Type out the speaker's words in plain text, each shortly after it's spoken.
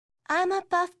I'm a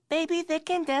buff baby that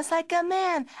can dance like a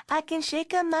man. I can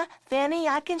shake 'em my fanny,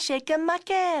 I can shake 'em my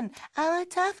can. I'm a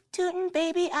tough tootin'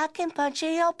 baby, I can punch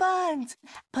in your buns.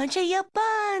 Punch in your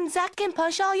buns, I can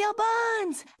punch all your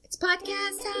buns. It's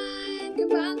podcast time.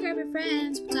 Come on, grab your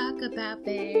friends. We'll talk about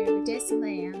fairy distant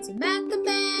lands. And Matt the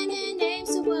man and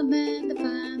names a woman. The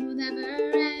fun will never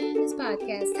end. It's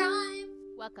podcast time.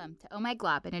 Welcome to Oh My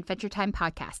Glob, an Adventure Time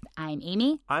podcast. I'm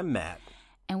Amy. I'm Matt.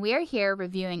 And we are here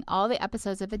reviewing all the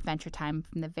episodes of Adventure Time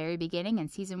from the very beginning in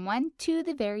season 1 to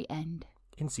the very end.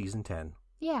 In season 10.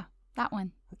 Yeah, that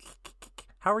one.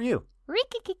 How are you?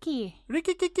 Rikikiki.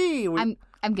 Rikikiki.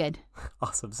 I'm good.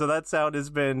 Awesome. So that sound has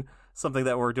been something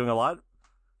that we're doing a lot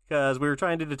because we were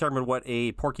trying to determine what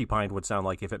a porcupine would sound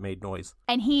like if it made noise.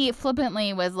 And he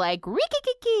flippantly was like,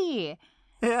 Rikikiki.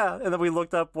 Yeah, and then we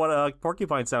looked up what a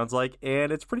porcupine sounds like,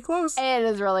 and it's pretty close. It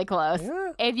is really close.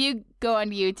 Yeah. If you go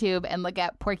on YouTube and look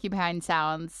at porcupine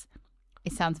sounds,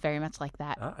 it sounds very much like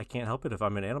that. I can't help it if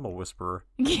I'm an animal whisperer.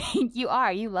 You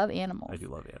are. You love animals. I do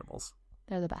love animals.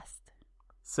 They're the best.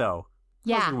 So,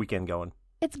 how's your weekend going?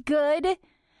 It's good.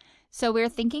 So we're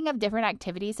thinking of different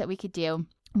activities that we could do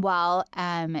while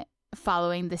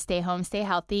following the stay home, stay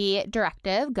healthy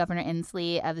directive Governor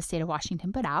Inslee of the state of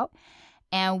Washington put out.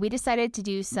 And we decided to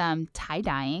do some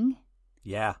tie-dyeing.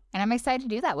 Yeah. And I'm excited to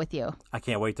do that with you. I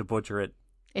can't wait to butcher it.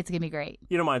 It's going to be great.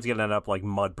 You know, mine's going to end up like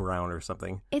mud brown or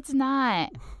something. It's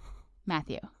not.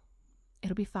 Matthew,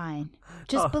 it'll be fine.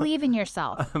 Just believe in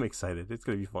yourself. I'm excited. It's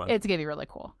going to be fun. It's going to be really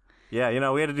cool. Yeah, you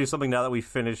know, we had to do something now that we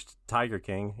finished Tiger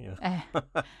King. You know.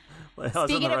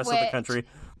 Speaking the rest of which, of the country.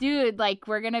 Dude, like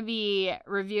we're going to be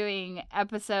reviewing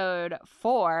episode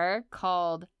 4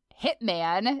 called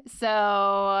Hitman. So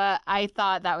I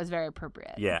thought that was very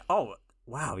appropriate. Yeah. Oh,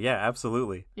 wow. Yeah,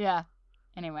 absolutely. Yeah.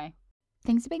 Anyway,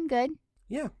 things have been good.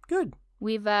 Yeah, good.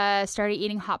 We've started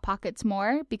eating Hot Pockets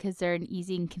more because they're an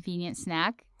easy and convenient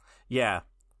snack. Yeah.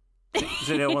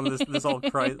 So, you know, when this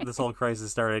whole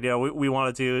crisis started, you know, we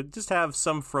wanted to just have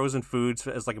some frozen foods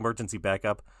as like emergency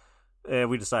backup.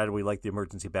 We decided we liked the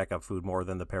emergency backup food more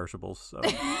than the perishables. So.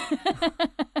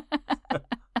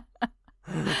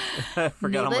 I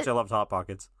forgot how much I loved Hot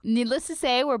Pockets. Needless to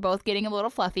say, we're both getting a little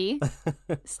fluffy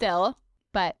still,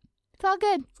 but it's all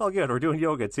good. It's all good. We're doing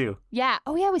yoga too. Yeah.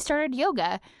 Oh, yeah. We started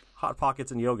yoga. Hot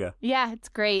Pockets and yoga. Yeah, it's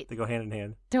great. They go hand in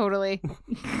hand. Totally.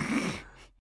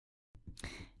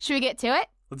 Should we get to it?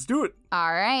 Let's do it.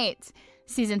 All right.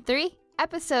 Season 3,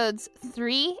 episodes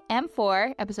 3 and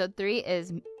 4. Episode 3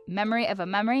 is Memory of a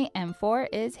Memory, and 4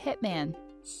 is Hitman.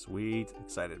 Sweet.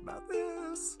 Excited about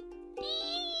this.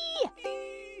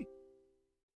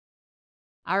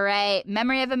 All right.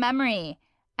 Memory of a Memory.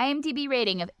 IMDb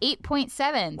rating of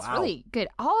 8.7. It's really good.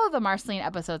 All of the Marceline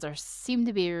episodes seem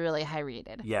to be really high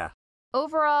rated. Yeah.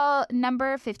 Overall,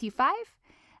 number 55.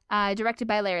 Directed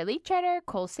by Larry Leachrider,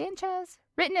 Cole Sanchez.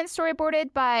 Written and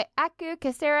storyboarded by Aku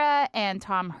Casera and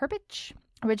Tom Herbich.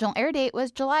 Original air date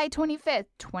was July 25th,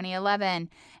 2011.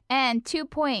 And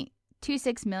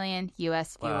 2.26 million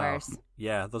U.S. viewers. Wow.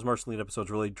 Yeah, those Marceline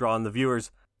episodes really draw in the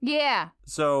viewers. Yeah.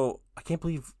 So, I can't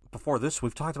believe before this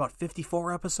we've talked about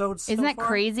 54 episodes. Isn't that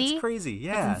crazy? It's crazy,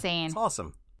 yeah. It's insane. It's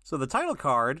awesome. So the title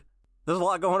card, there's a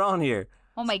lot going on here.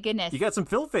 Oh my goodness. You got some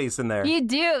Phil face in there. You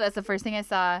do. That's the first thing I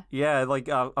saw. Yeah, like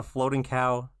a floating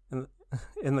cow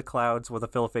in the clouds with a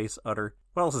Phil face udder.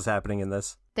 What else is happening in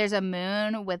this? There's a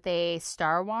moon with a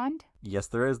star wand. Yes,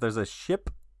 there is. There's a ship,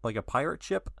 like a pirate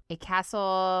ship. A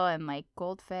castle and like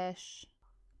goldfish.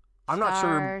 I'm not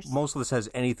sure Stars. most of this has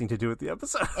anything to do with the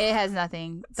episode. It has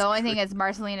nothing. The only thing is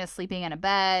Marceline is sleeping in a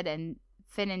bed and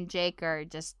Finn and Jake are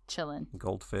just chilling.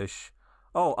 Goldfish.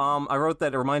 Oh, I wrote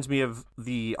that it reminds me of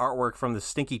the artwork from the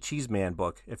Stinky Cheese Man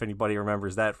book, if anybody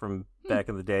remembers that from back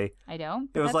in the day. I don't.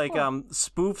 It was like cool.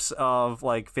 spoofs of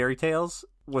like fairy tales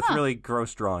with really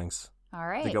gross drawings All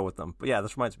right. to go with them. But yeah,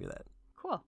 this reminds me of that.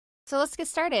 Cool. So let's get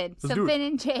started. Let's do it. Finn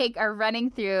and Jake are running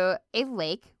through a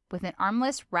lake with an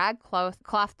armless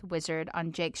rag-clothed wizard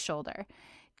on Jake's shoulder.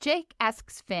 Jake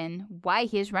asks Finn why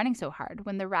he is running so hard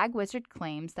when the rag wizard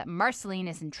claims that Marceline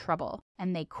is in trouble,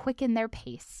 and they quicken their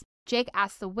pace. Jake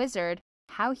asks the wizard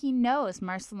how he knows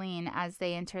Marceline as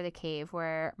they enter the cave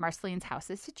where Marceline's house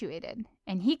is situated,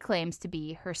 and he claims to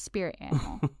be her spirit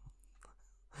animal.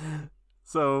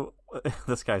 So,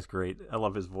 this guy's great. I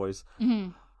love his voice.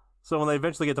 Mm-hmm. So when they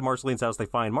eventually get to Marceline's house, they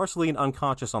find Marceline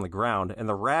unconscious on the ground, and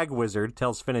the rag wizard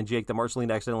tells Finn and Jake that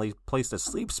Marceline accidentally placed a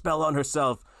sleep spell on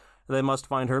herself, and they must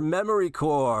find her memory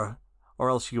core, or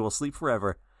else she will sleep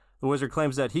forever. The wizard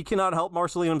claims that he cannot help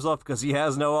Marceline himself because he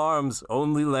has no arms,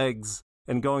 only legs,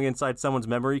 and going inside someone's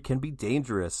memory can be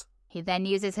dangerous. He then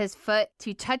uses his foot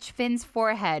to touch Finn's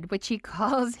forehead, which he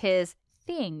calls his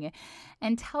thing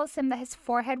and tells him that his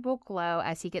forehead will glow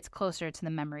as he gets closer to the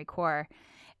memory core.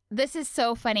 This is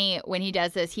so funny when he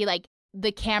does this.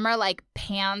 The camera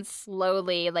pans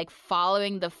slowly,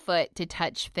 following the foot to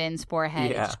touch Finn's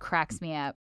forehead. Yeah. It just cracks me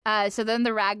up. So then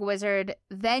the rag wizard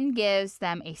then gives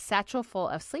them a satchel full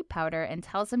of sleep powder and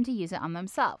tells them to use it on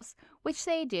themselves, which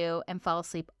they do and fall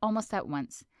asleep almost at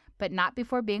once, but not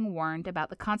before being warned about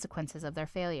the consequences of their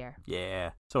failure.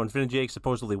 Yeah. So when Finn and Jake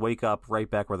supposedly wake up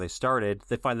right back where they started,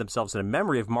 they find themselves in a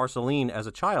memory of Marceline as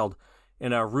a child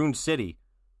in a ruined city.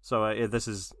 So this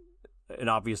is an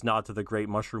obvious nod to the Great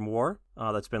Mushroom War.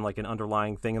 That's been an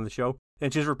underlying thing in the show.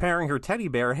 And she's repairing her teddy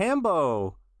bear,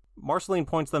 Hambo. Marceline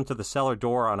points them to the cellar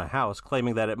door on a house,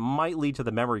 claiming that it might lead to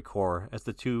the memory core, as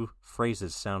the two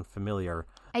phrases sound familiar.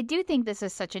 I do think this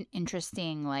is such an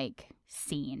interesting,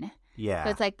 scene. Yeah.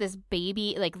 So it's this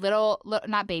baby,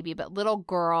 not baby, but little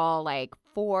girl,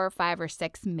 4, 5, or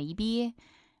 6 maybe,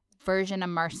 version of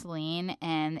Marceline.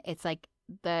 And it's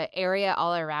the area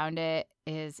all around it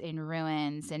is in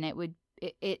ruins. And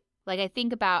I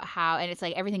think about how, and it's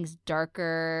everything's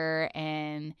darker,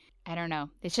 and I don't know.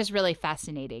 It's just really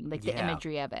fascinating, the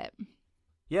imagery of it.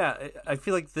 Yeah, I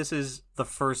feel like this is the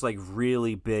first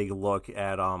really big look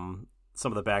at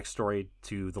some of the backstory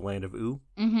to the land of Ooo.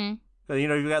 Mm-hmm.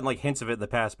 You've gotten hints of it in the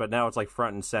past, but now it's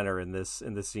front and center in this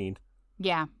scene.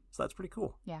 Yeah. So that's pretty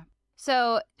cool. Yeah.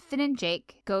 So Finn and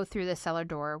Jake go through the cellar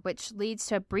door, which leads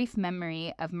to a brief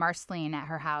memory of Marceline at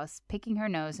her house, picking her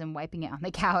nose and wiping it on the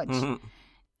couch. Mm-hmm.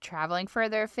 Traveling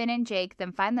further, Finn and Jake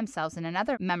then find themselves in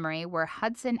another memory where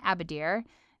Hudson Abadir,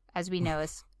 as we know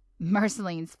is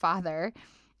Marceline's father,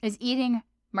 is eating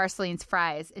Marceline's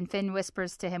fries, and Finn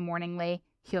whispers to him warningly,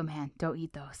 "Yo, man, don't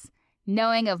eat those,"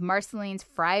 knowing of Marceline's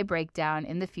fry breakdown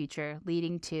in the future,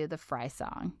 leading to the fry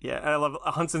song. Yeah, and I love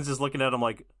Hudson's just looking at him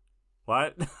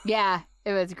what? Yeah,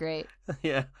 it was great.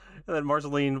 Yeah, and then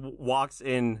Marceline walks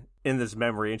in this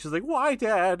memory, and she's like, "Why,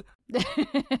 Dad?"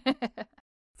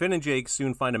 Finn and Jake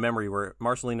soon find a memory where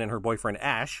Marceline and her boyfriend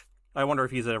Ash, I wonder if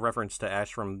he's a reference to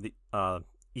Ash from the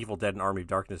Evil Dead and Army of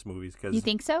Darkness movies. You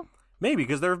think so? Maybe,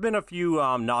 because there have been a few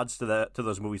nods to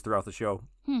those movies throughout the show.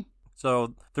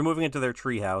 So they're moving into their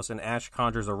treehouse, and Ash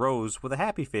conjures a rose with a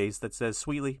happy face that says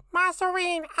sweetly,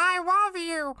 "Marceline, I love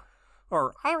you."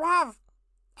 Or, I love.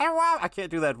 I can't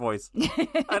do that voice.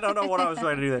 I don't know what I was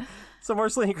trying to do there. So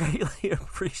Marceline greatly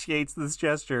appreciates this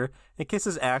gesture and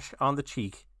kisses Ash on the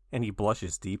cheek, and he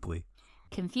blushes deeply.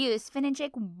 Confused, Finn and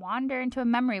Jake wander into a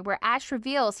memory where Ash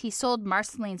reveals he sold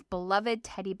Marceline's beloved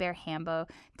teddy bear Hambo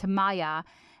to Maya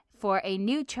for a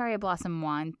new cherry blossom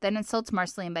wand, then insults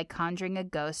Marceline by conjuring a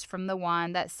ghost from the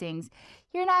wand that sings,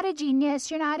 "You're not a genius,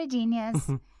 you're not a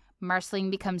genius." Marceline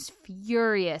becomes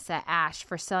furious at Ash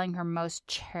for selling her most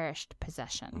cherished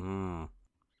possession.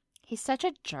 He's such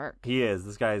a jerk. He is.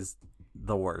 This guy's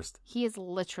the worst. He is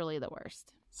literally the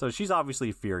worst. So she's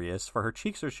obviously furious, for her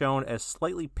cheeks are shown as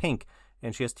slightly pink,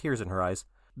 and she has tears in her eyes.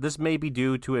 This may be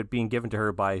due to it being given to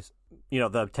her by,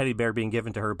 the teddy bear being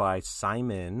given to her by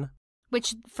Simon.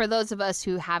 Which, for those of us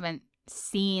who haven't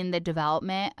seen the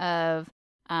development of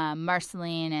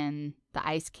Marceline and the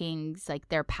Ice Kings,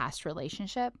 their past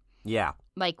relationship. Yeah.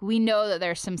 We know that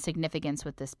there's some significance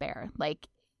with this bear.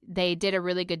 They did a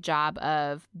really good job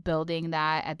of building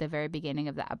that at the very beginning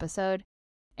of the episode.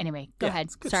 Anyway, go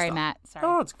ahead. Sorry, stuff. Matt. Sorry.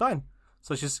 Oh, it's fine.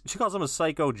 So she calls him a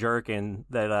psycho jerk and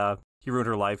that he ruined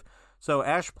her life. So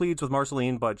Ash pleads with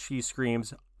Marceline, but she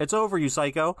screams, "It's over, you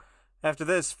psycho." After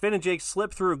this, Finn and Jake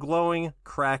slip through a glowing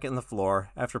crack in the floor.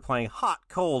 After playing hot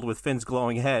cold with Finn's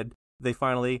glowing head, they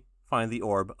finally find the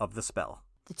orb of the spell.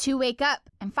 The two wake up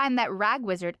and find that Rag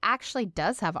Wizard actually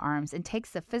does have arms and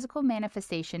takes the physical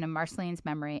manifestation of Marceline's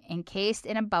memory encased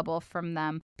in a bubble from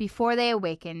them before they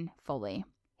awaken fully.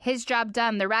 His job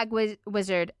done, the Rag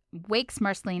Wizard wakes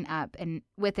Marceline up and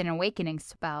with an awakening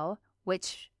spell,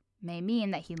 which may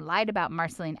mean that he lied about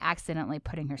Marceline accidentally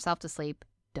putting herself to sleep.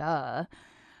 Duh.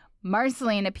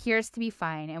 Marceline appears to be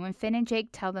fine, and when Finn and Jake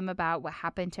tell them about what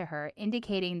happened to her,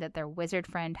 indicating that their wizard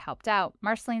friend helped out,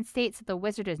 Marceline states that the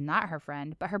wizard is not her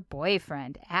friend, but her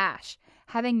boyfriend, Ash,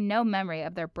 having no memory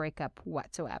of their breakup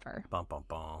whatsoever. Bum, bum,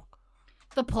 bum.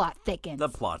 The plot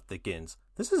thickens.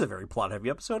 This is a very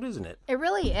plot-heavy episode, isn't it? It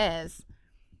really is.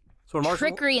 So when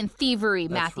Trickery and thievery,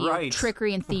 That's Matthew. right.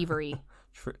 Trickery and thievery.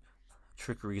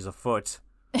 Trickery's afoot.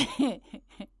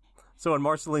 So when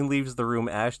Marceline leaves the room,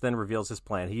 Ash then reveals his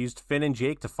plan. He used Finn and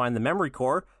Jake to find the memory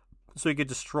core so he could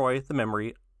destroy the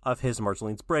memory of his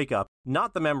Marceline's breakup,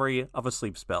 not the memory of a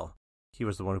sleep spell. He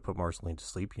was the one who put Marceline to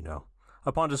sleep,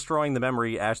 Upon destroying the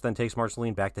memory, Ash then takes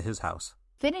Marceline back to his house.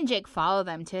 Finn and Jake follow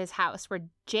them to his house, where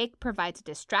Jake provides a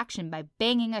distraction by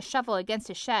banging a shovel against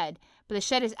a shed, but the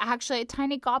shed is actually a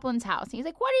tiny goblin's house. And he's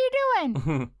like, "What are you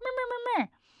doing?"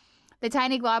 The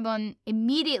tiny goblin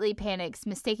immediately panics,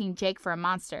 mistaking Jake for a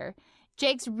monster.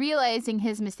 Jake's realizing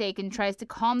his mistake and tries to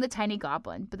calm the tiny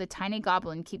goblin, but the tiny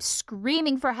goblin keeps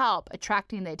screaming for help,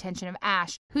 attracting the attention of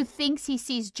Ash, who thinks he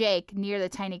sees Jake near the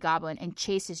tiny goblin and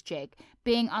chases Jake,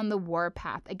 being on the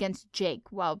warpath against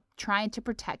Jake while trying to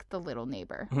protect the little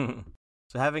neighbor.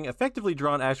 So having effectively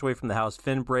drawn Ash away from the house,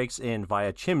 Finn breaks in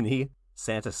via chimney,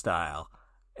 Santa style,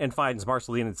 and finds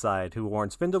Marceline inside, who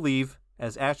warns Finn to leave,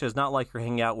 as Ash does not like her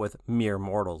hanging out with mere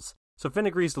mortals. So Finn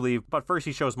agrees to leave, but first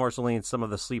he shows Marceline some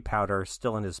of the sleep powder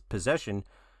still in his possession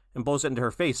and blows it into her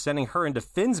face, sending her into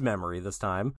Finn's memory this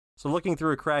time. So looking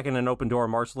through a crack in an open door,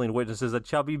 Marceline witnesses a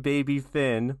chubby baby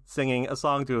Finn singing a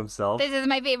song to himself. This is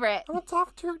my favorite. I'm a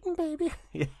tough tootin' baby.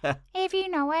 Yeah. If you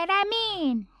know what I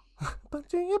mean.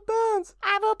 Punching your buns.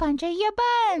 I will punch your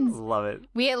buns. Love it.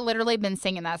 We had literally been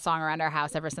singing that song around our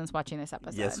house ever since watching this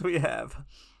episode. Yes, we have.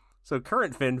 So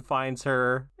current Finn finds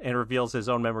her and reveals his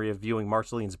own memory of viewing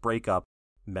Marceline's breakup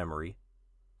memory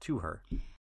to her.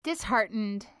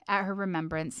 Disheartened at her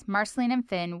remembrance, Marceline and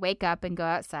Finn wake up and go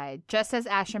outside, just as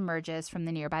Ash emerges from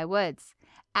the nearby woods.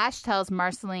 Ash tells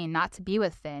Marceline not to be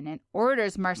with Finn and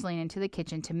orders Marceline into the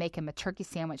kitchen to make him a turkey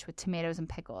sandwich with tomatoes and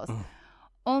pickles,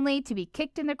 only to be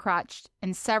kicked in the crotch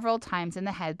and several times in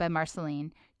the head by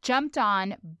Marceline, jumped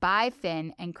on by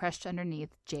Finn, and crushed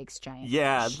underneath Jake's giant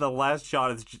fish. The last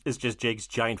shot is just Jake's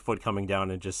giant foot coming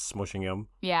down and just smushing him.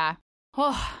 Yeah.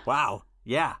 Oh, Wow.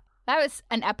 Yeah. that was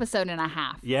an episode and a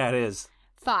half. Yeah, it is.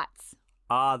 Thoughts?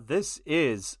 This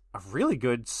is a really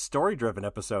good story-driven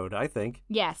episode, I think.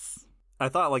 Yes. I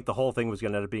thought like the whole thing was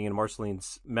going to end up being in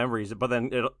Marceline's memories, but then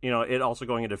it also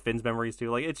going into Finn's memories too.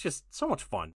 Like, it's just so much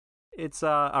fun. It's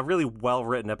a really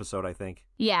well-written episode, I think.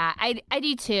 Yeah, I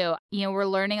do too. We're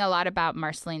learning a lot about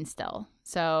Marceline still.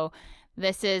 So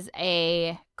this is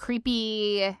a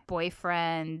creepy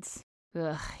boyfriend.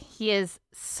 Ugh, he is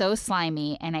so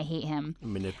slimy and I hate him.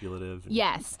 Manipulative.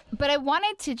 Yes. But I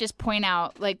wanted to just point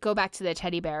out, go back to the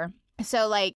teddy bear.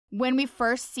 So, when we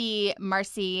first see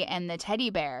Marcy and the teddy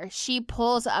bear, she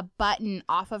pulls a button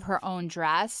off of her own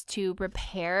dress to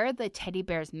repair the teddy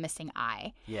bear's missing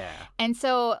eye. Yeah. And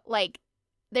so,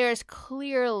 there's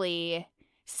clearly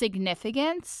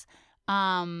significance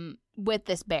with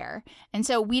this bear. And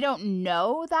so we don't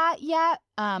know that yet,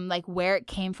 where it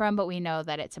came from, but we know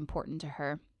that it's important to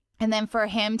her. And then for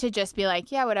him to just be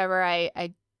like, yeah, whatever,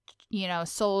 I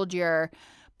sold your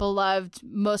beloved,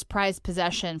 most prized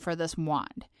possession for this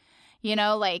wand.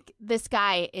 This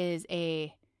guy is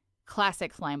a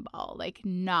classic slime ball,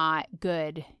 not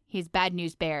good. He's bad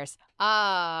news bears.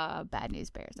 Bad news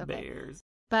bears. Okay. Bears.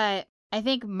 But I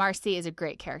think Marcy is a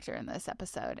great character in this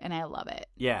episode, and I love it.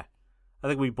 Yeah. I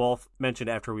think we both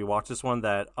mentioned after we watched this one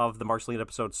that of the Marceline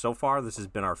episodes so far, this has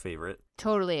been our favorite.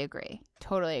 Totally agree.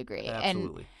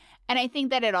 Absolutely. And I think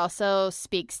that it also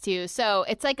speaks to, so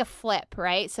it's like a flip,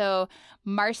 right? So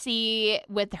Marcy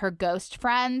with her ghost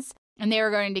friends, and they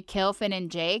were going to kill Finn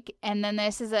and Jake. And then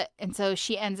and so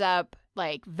she ends up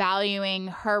valuing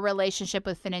her relationship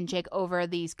with Finn and Jake over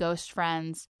these ghost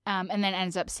friends, and then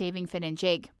ends up saving Finn and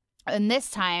Jake. And this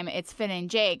time it's Finn and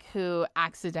Jake who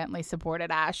accidentally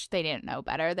supported Ash. They didn't know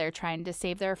better. They're trying to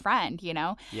save their friend,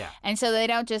 Yeah. And so they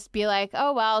don't just be like,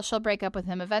 oh, well, she'll break up with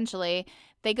him eventually.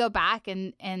 They go back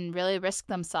and really risk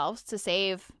themselves to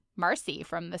save Marcy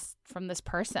from this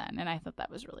person. And I thought that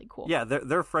was really cool. Yeah,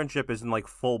 their friendship is in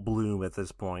full bloom at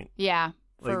this point. Yeah,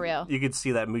 for real. You could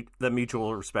see that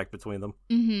mutual respect between them.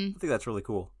 Mm-hmm. I think that's really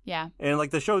cool. Yeah. And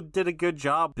the show did a good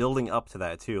job building up to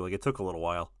that too. It took a little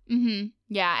while. Mm-hmm.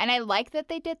 Yeah, and I like that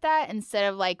they did that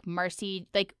instead of Marcy.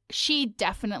 She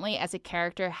definitely as a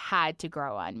character had to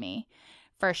grow on me,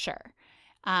 for sure.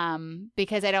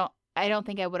 Because I don't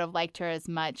think I would have liked her as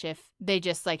much if they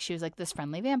just she was this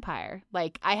friendly vampire.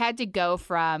 I had to go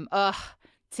from ugh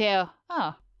to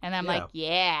oh, and I'm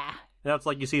yeah. Now it's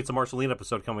you see it's a Marceline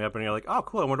episode coming up and you're like, oh,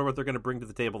 cool, I wonder what they're going to bring to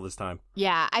the table this time.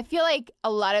 Yeah, I feel like a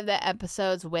lot of the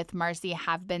episodes with Marcy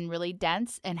have been really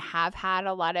dense and have had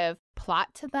a lot of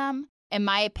plot to them. And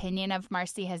my opinion of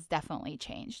Marcy has definitely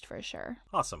changed for sure.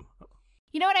 Awesome.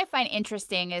 You know what I find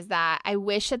interesting is that I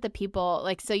wish that the people,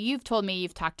 so you've told me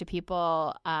you've talked to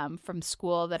people from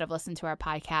school that have listened to our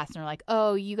podcast and are like,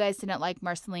 oh, you guys didn't like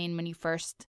Marceline when you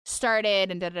first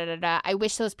started and da-da-da-da. I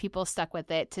wish those people stuck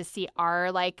with it to see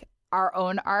our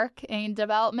own arc in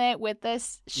development with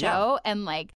this show and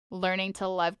learning to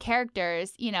love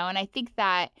characters, and I think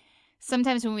that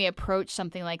sometimes when we approach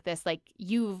something like this,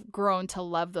 you've grown to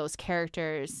love those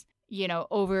characters,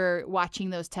 over watching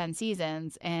those 10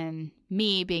 seasons and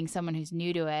me being someone who's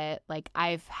new to it, like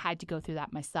I've had to go through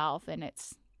that myself, and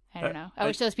I don't know. I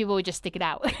wish those people would just stick it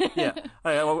out. Yeah.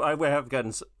 I have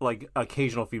gotten like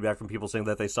occasional feedback from people saying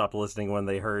that they stopped listening when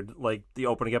they heard like the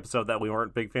opening episode that we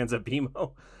weren't big fans of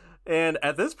BMO. And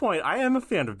at this point, I am a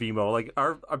fan of BMO. Like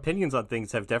our opinions on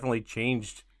things have definitely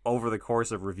changed over the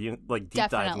course of reviewing, like deep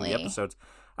diving the episodes.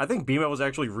 I think BMO was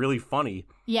actually really funny.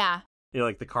 Yeah.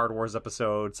 Like the Card Wars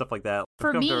episode, stuff like that. For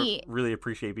I've come me, to really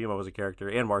appreciate BMO as a character,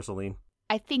 and Marceline.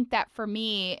 I think that for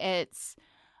me, it's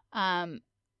I've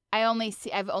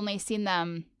only seen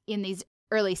them in these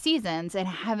early seasons and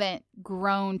haven't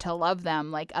grown to love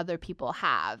them like other people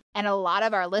have. And a lot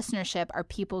of our listenership are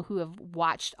people who have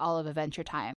watched all of Adventure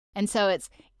Time. And so it's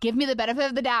give me the benefit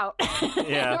of the doubt,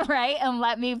 yeah. right? And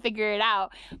let me figure it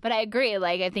out. But I agree.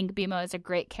 Like, I think BMO is a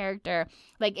great character.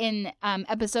 Like in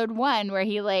episode 1 where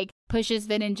he like pushes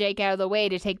Finn and Jake out of the way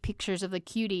to take pictures of the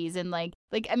cuties. And like,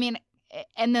 I mean,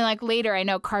 and then like later I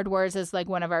know Card Wars is like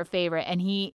one of our favorite. And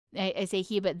I say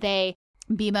he, but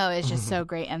BMO is just so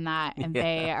great in that. And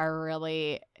they are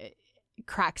really,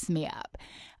 cracks me up.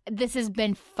 This has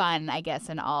been fun, I guess,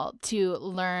 and all to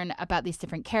learn about these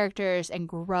different characters and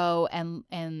grow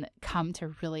and come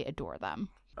to really adore them.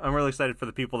 I'm really excited for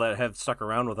the people that have stuck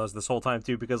around with us this whole time,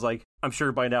 too, because, like, I'm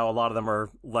sure by now a lot of them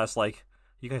are less like,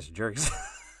 you guys are jerks.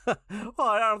 Well,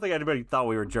 I don't think anybody thought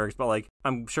we were jerks, but, like,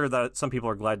 I'm sure that some people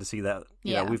are glad to see that,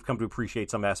 you know, we've come to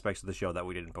appreciate some aspects of the show that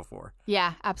we didn't before.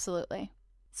 Yeah, absolutely.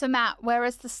 So, Matt, where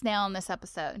is the snail in this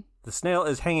episode? The snail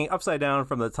is hanging upside down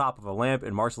from the top of a lamp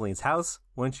in Marceline's house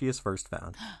when she is first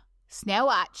found. Snail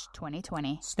Watch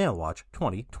 2020. Snail Watch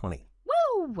 2020.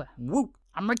 Woo! Woo!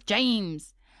 I'm Rick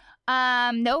James.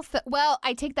 Well,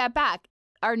 I take that back.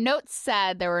 Our notes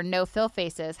said there were no Phil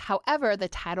faces. However, the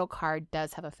title card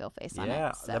does have a Phil face on it.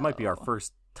 Yeah, So. that might be our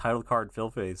first title card Phil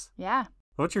face. Yeah.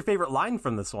 What's your favorite line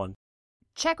from this one?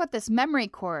 Check with this memory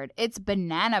cord. It's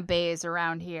banana bays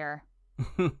around here.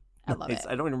 I love it.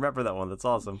 I don't even remember that one. That's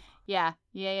awesome. Yeah.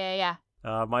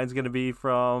 Mine's going to be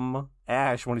from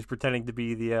Ash when he's pretending to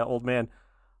be the old man.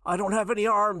 I don't have any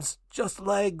arms, just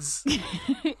legs.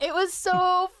 It was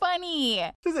so funny.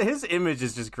 His image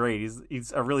is just great.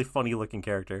 He's a really funny looking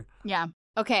character. Yeah.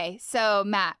 Okay, so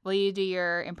Matt, will you do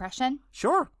your impression?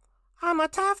 Sure. I'm a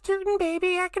tough tootin'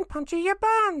 baby. I can punch you your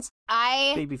buns.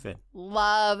 Baby Finn.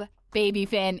 Love Baby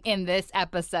Finn in this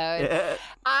episode.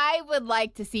 I would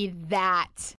like to see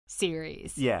that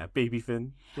series. Yeah, Baby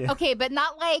Finn. Yeah. Okay, but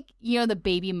not like, the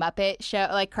Baby Muppet show,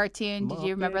 like cartoon. Did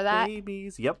you remember that?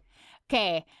 Babies. Yep.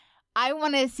 Okay. I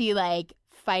want to see like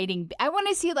fighting. I want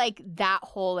to see like that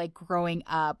whole like growing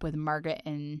up with Margaret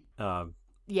and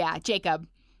Jacob.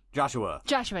 Joshua.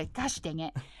 Gosh dang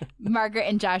it. Margaret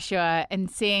and Joshua,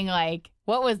 and seeing like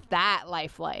what was that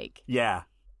life like? Yeah.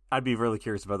 I'd be really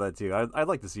curious about that too. I'd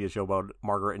like to see a show about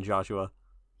Margaret and Joshua.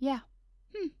 Yeah.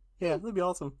 Yeah, that'd be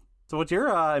awesome. So what's your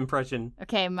impression?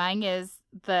 Okay, mine is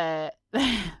the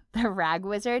rag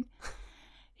wizard.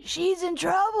 She's in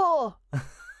trouble.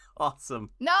 Awesome.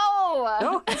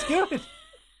 No, it's good.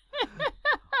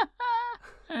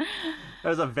 That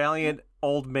was a valiant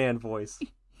old man voice.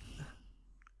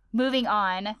 Moving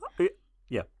on.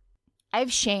 Yeah. I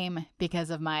have shame because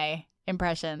of my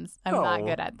impressions. I'm not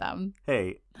good at them.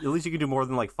 Hey, at least you can do more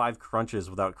than like 5 crunches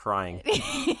without crying.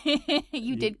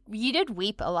 You did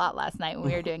weep a lot last night when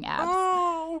we were doing abs.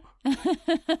 Oh,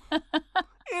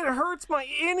 it hurts my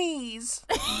innies.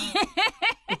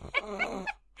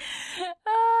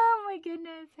 Oh my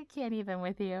goodness, I can't even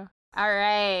with you. All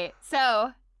right,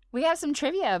 so we have some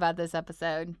trivia about this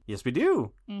episode. Yes, we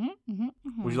do.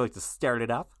 Mm-hmm. Would you like to start it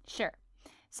off? Sure.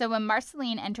 So when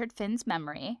Marceline entered Finn's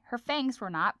memory, her fangs were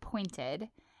not pointed,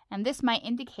 and this might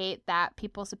indicate that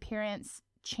people's appearance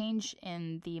changed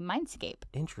in the mindscape.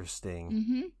 Interesting.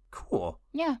 Mm-hmm. Cool.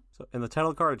 Yeah. So in the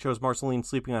title card, it shows Marceline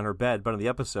sleeping on her bed, but in the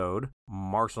episode,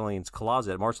 Marceline's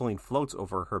closet, Marceline floats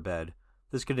over her bed.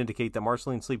 This could indicate that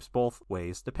Marceline sleeps both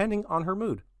ways, depending on her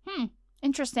mood.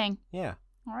 Interesting. Yeah.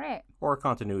 All right. Or a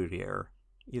continuity error.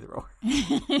 Either or.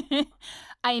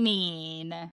 I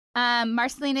mean,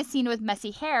 Marceline is seen with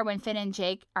messy hair when Finn and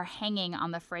Jake are hanging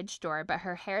on the fridge door, but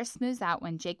her hair smooths out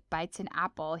when Jake bites an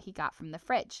apple he got from the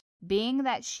fridge. Being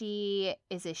that she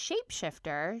is a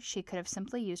shapeshifter, she could have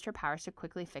simply used her powers to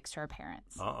quickly fix her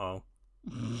appearance. Uh-oh.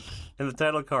 In the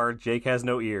title card, Jake has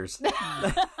no ears.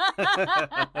 I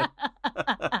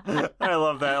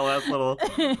love that last little...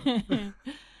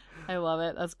 I love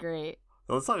it. That's great.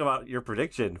 Let's talk about your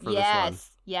prediction for this one.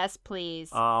 Yes,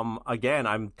 please. Again,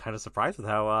 I'm kind of surprised with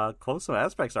how close some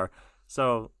aspects are.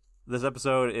 So this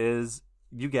episode is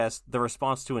you guessed, the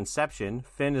response to Inception.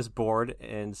 Finn is bored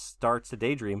and starts to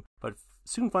daydream, but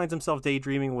soon finds himself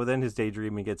daydreaming within his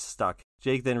daydream and gets stuck.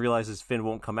 Jake then realizes Finn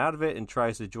won't come out of it and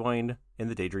tries to join in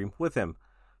the daydream with him.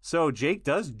 So Jake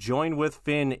does join with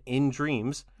Finn in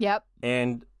dreams. Yep.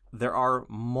 And there are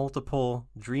multiple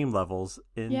dream levels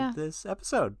in this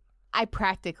episode. I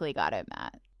practically got it,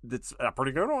 Matt. It's a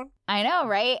pretty good one. I know,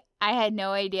 right? I had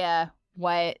no idea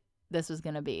what this was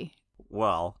going to be.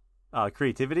 Well,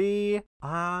 creativity,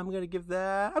 I'm going to give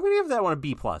that one a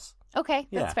B+. Okay,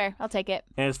 that's Yeah. fair. I'll take it.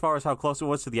 And as far as how close it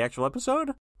was to the actual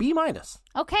episode, B-.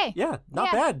 Okay. Yeah,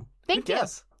 not bad. Thank Good you.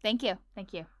 guess. Thank you.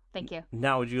 Thank you. Thank you.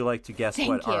 Now, would you like to guess Thank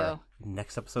what our you.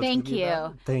 next episode Thank is going to be you.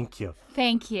 about? Thank you.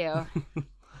 Thank you.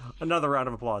 Another round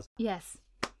of applause. Yes.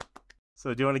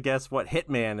 So do you want to guess what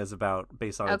Hitman is about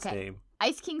based on its name?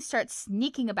 Ice King starts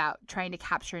sneaking about trying to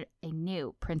capture a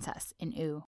new princess in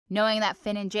Ooo. Knowing that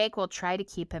Finn and Jake will try to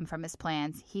keep him from his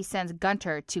plans, he sends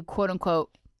Gunter to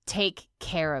quote-unquote take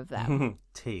care of them.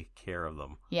 Take care of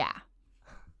them. Yeah.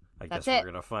 I That's guess it.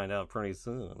 we're going to find out pretty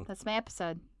soon. That's my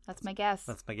episode. That's my guess.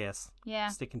 That's my guess. Yeah.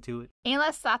 Sticking to it. Any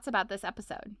last thoughts about this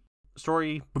episode?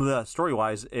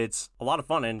 Story-wise, it's a lot of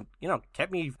fun and,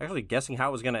 kept me actually guessing how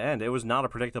it was going to end. It was not a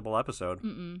predictable episode.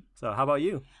 Mm-mm. So how about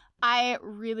you? I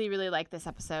really, really like this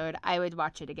episode. I would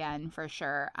watch it again for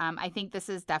sure. I think this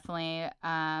is definitely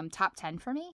top 10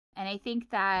 for me. And I think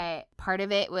that part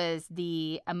of it was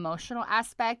the emotional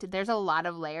aspect. There's a lot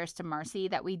of layers to Marcy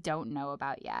that we don't know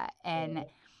about yet. And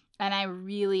I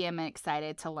really am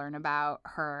excited to learn about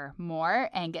her more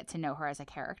and get to know her as a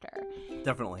character.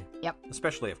 Definitely. Yep.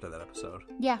 Especially after that episode.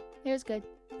 Yeah, it was good.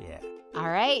 Yeah. All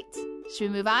right. Should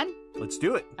we move on? Let's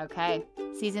do it. Okay.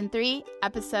 Season 3,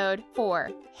 Episode 4,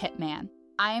 Hitman.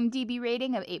 IMDb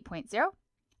rating of 8.0.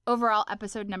 Overall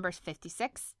episode numbers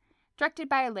 56. Directed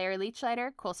by Larry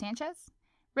Leachlighter, Cole Sanchez.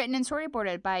 Written and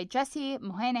storyboarded by Jesse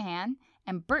Mohanahan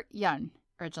and Burt Young.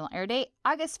 Original air date,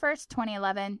 August 1st,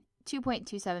 2011.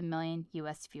 2.27 million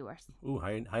U.S. viewers. Ooh,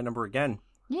 high number again.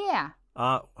 Yeah.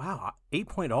 Wow.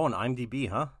 8.0 on IMDb,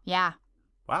 huh? Yeah.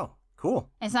 Wow. Cool.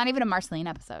 It's not even a Marceline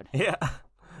episode. Yeah.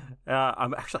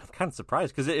 I'm kind of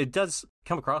surprised because it does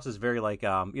come across as very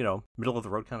middle of the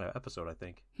road kind of episode, I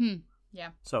think. Yeah.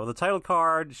 So the title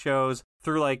card shows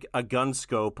through a gun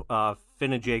scope,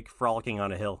 Finn and Jake frolicking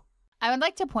on a hill. I would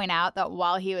like to point out that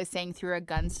while he was saying through a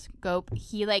gun scope,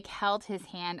 he held his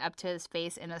hand up to his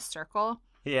face in a circle.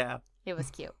 Yeah. It was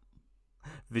cute.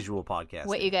 Visual podcast.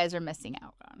 What you guys are missing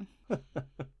out on.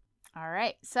 All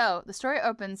right. So the story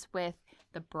opens with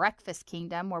the Breakfast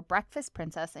Kingdom, where Breakfast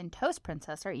Princess and Toast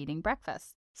Princess are eating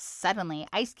breakfast. Suddenly,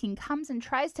 Ice King comes and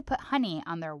tries to put honey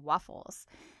on their waffles.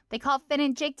 They call Finn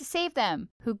and Jake to save them,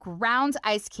 who grounds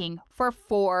Ice King for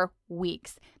 4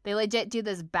 weeks. They legit do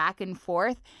this back and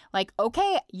forth.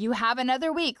 Okay, you have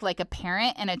another week, like a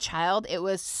parent and a child. It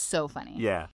was so funny.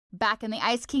 Yeah. Back in the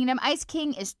Ice Kingdom, Ice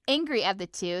King is angry at the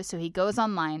two, so he goes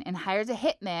online and hires a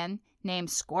hitman named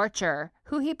Scorcher,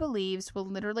 who he believes will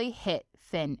literally hit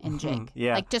Finn and Jake.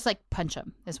 Yeah. Just punch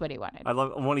him is what he wanted. I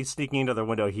love when he's sneaking into the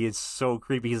window. He is so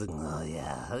creepy. He's like, oh,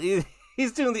 yeah.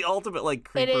 He's doing the ultimate,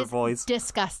 creeper it is voice.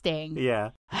 Disgusting.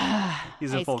 Yeah.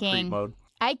 He's in Ice full King. creep mode.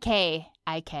 IK.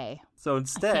 So I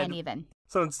can't even.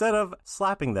 So instead of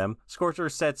slapping them, Scorcher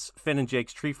sets Finn and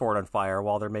Jake's tree fort on fire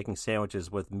while they're making sandwiches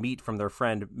with meat from their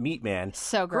friend Meat Man.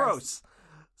 So gross.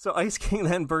 So Ice King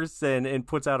then bursts in and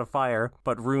puts out a fire,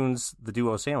 but ruins the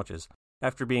duo's sandwiches.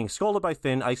 After being scolded by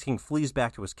Finn, Ice King flees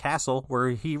back to his castle, where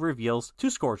he reveals to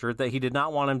Scorcher that he did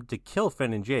not want him to kill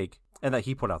Finn and Jake, and that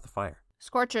he put out the fire.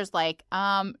 Scorcher's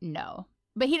no.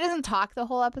 But he doesn't talk the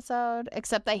whole episode,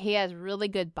 except that he has really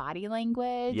good body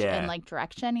language and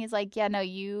direction. He's yeah, no,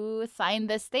 you signed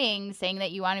this thing saying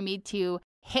that you wanted me to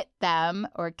hit them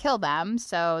or kill them,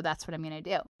 so that's what I'm going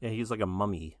to do. Yeah, he's like a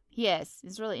mummy. He is.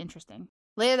 It's really interesting.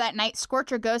 Later that night,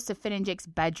 Scorcher goes to Finn and Jake's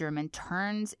bedroom and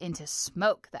turns into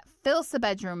smoke that fills the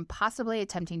bedroom, possibly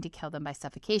attempting to kill them by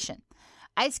suffocation.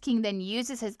 Ice King then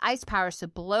uses his ice powers to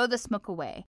blow the smoke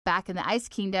away. Back in the Ice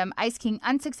Kingdom, Ice King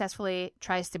unsuccessfully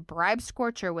tries to bribe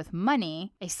Scorcher with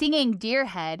money, a singing deer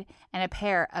head, and a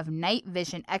pair of night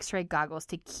vision x-ray goggles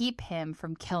to keep him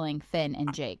from killing Finn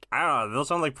and Jake. I don't know. Those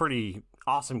sound like pretty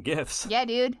awesome gifts. Yeah,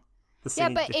 dude. Yeah,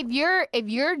 but if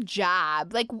your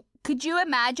job, could you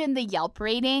imagine the Yelp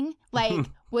rating?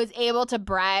 Was able to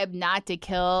bribe not to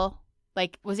kill,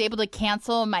 was able to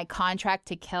cancel my contract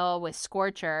to kill with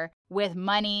Scorcher with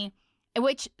money,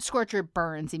 which Scorcher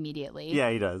burns immediately. Yeah,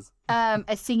 he does.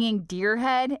 A singing deer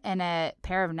head and a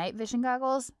pair of night vision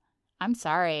goggles. I'm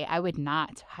sorry, I would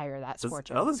not hire that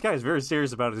Scorcher. This guy is very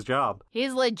serious about his job.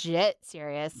 He's legit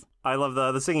serious. I love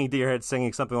the singing deer head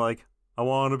singing something like, I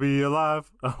want to be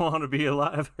alive. I want to be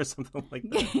alive, or something like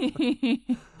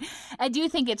that. I do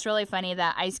think it's really funny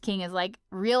that Ice King is like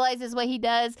realizes what he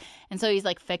does, and so he's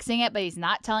like fixing it, but he's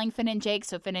not telling Finn and Jake.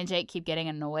 So Finn and Jake keep getting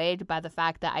annoyed by the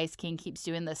fact that Ice King keeps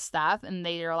doing this stuff, and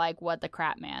they are like, "What the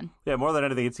crap, man?" Yeah, more than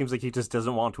anything, it seems like he just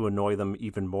doesn't want to annoy them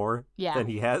even more than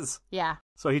he has. Yeah.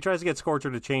 So he tries to get Scorcher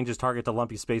to change his target to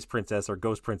Lumpy Space Princess or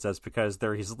Ghost Princess because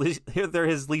they're his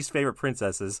least favorite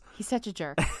princesses. He's such a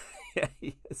jerk. Yeah,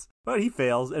 he is. But he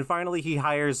fails, and finally he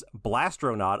hires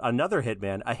Blastronaut, another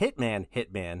hitman, a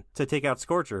hitman, to take out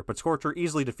Scorcher. But Scorcher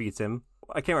easily defeats him.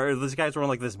 I can't remember. This guy's wearing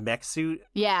like this mech suit.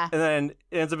 Yeah. And then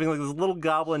it ends up being like this little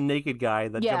goblin naked guy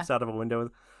that jumps out of a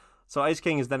window. So Ice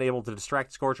King is then able to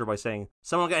distract Scorcher by saying,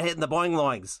 "Someone got hit in the boing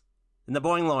loings. In the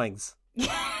boing loings."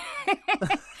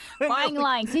 Boing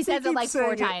loings. He says it like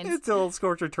 4 times. Until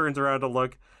Scorcher turns around to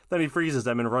look. Then he freezes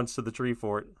them and runs to the tree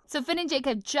fort. So Finn and Jake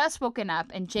have just woken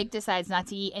up, and Jake decides not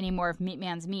to eat any more of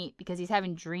Meatman's meat because he's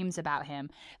having dreams about him.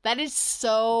 That is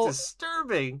so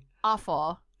disturbing.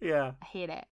 Awful. Yeah. I hate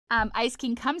it. Ice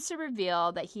King comes to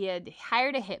reveal that he had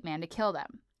hired a hitman to kill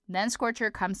them. Then Scorcher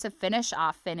comes to finish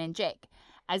off Finn and Jake.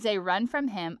 As they run from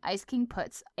him, Ice King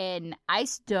puts an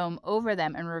ice dome over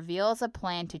them and reveals a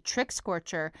plan to trick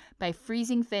Scorcher by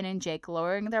freezing Finn and Jake,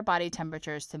 lowering their body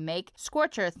temperatures to make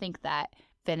Scorcher think that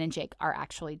Finn and Jake are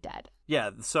actually dead.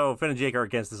 Yeah, so Finn and Jake are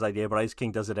against this idea, but Ice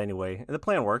King does it anyway, and the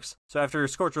plan works. So after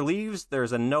Scorcher leaves,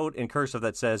 there's a note in cursive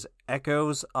that says,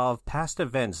 "Echoes of past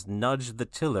events nudge the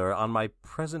tiller on my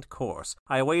present course.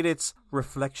 I await its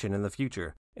reflection in the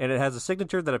future." And it has a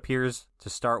signature that appears to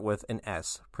start with an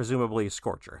S, presumably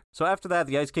Scorcher. So after that,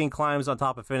 the Ice King climbs on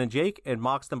top of Finn and Jake and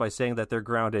mocks them by saying that they're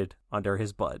grounded under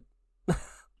his butt.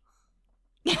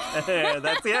 That's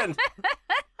the end.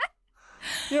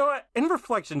 You know what? In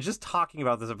reflection, just talking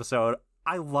about this episode,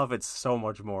 I love it so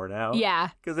much more now. Yeah.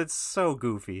 Because it's so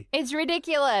goofy. It's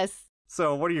ridiculous.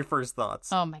 So what are your first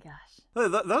thoughts? Oh my gosh.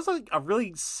 That was like a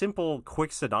really simple,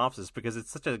 quick synopsis because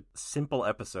it's such a simple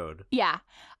episode. Yeah.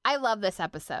 I love this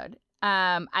episode.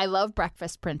 I love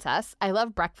Breakfast Princess. I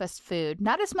love breakfast food.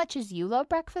 Not as much as you love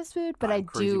breakfast food, but I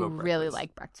do really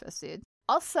like breakfast food.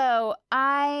 Also,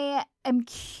 I am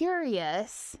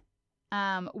curious,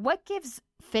 what gives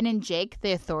Finn and Jake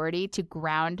the authority to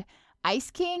ground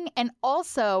Ice King? And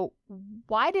also,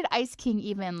 why did Ice King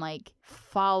even,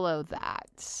 follow that?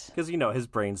 Because, his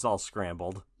brain's all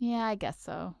scrambled. Yeah, I guess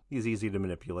so. He's easy to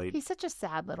manipulate. He's such a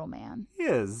sad little man. He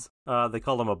is. They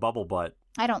call him a bubble butt.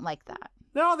 I don't like that.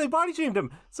 No, they body shamed him.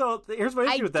 So here's my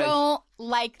issue with that. I don't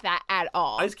like that at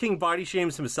all. Ice King body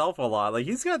shames himself a lot. Like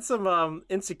he's got some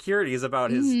insecurities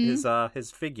about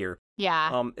his figure.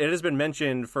 Yeah. It has been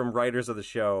mentioned from writers of the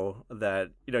show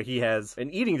that he has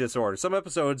an eating disorder. Some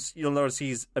episodes you'll notice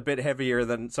he's a bit heavier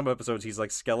than some episodes he's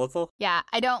like skeletal. Yeah,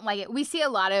 I don't like it. We see a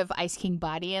lot of Ice King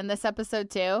body in this episode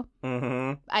too.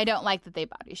 Mm-hmm. I don't like that they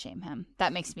body shame him.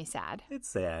 That makes me sad. It's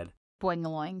sad.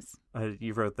 Boing-a-loings.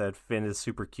 You wrote that Finn is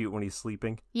super cute when he's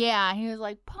sleeping. Yeah, he was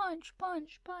like, punch,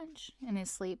 punch, punch in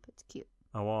his sleep. It's cute.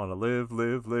 I want to live,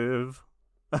 live, live.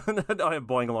 I have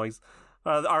boing-a-loings.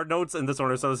 Our notes in this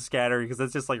one are so scattered because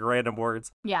it's just like random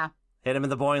words. Yeah. Hit him in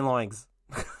the boing-loings.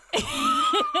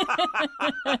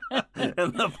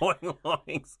 In the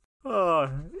boing-loings. Oh,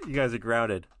 you guys are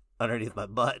grounded underneath my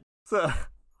butt. So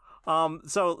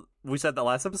we said the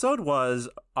last episode was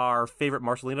our favorite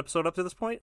Marceline episode up to this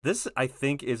point. This, I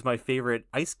think, is my favorite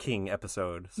Ice King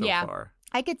episode so far.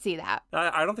 I could see that.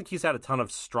 I don't think he's had a ton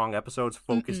of strong episodes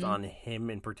focused on him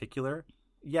in particular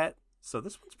yet. So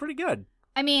this one's pretty good.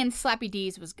 I mean, Slappy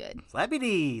D's was good. Slappy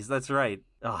D's, that's right.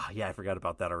 Oh, yeah, I forgot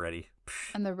about that already.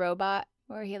 And the robot,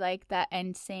 where he liked that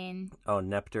end scene. Oh,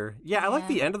 Nepter. Yeah, I like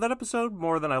the end of that episode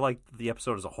more than I liked the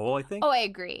episode as a whole, I think. Oh, I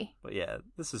agree. But yeah,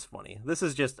 this is funny. This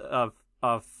is just a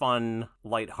fun,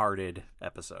 lighthearted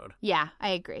episode. Yeah, I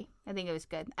agree. I think it was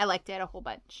good. I liked it a whole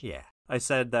bunch. Yeah. I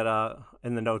said that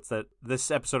in the notes that this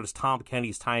episode is Tom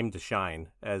Kenny's time to shine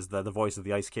as the voice of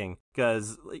the Ice King,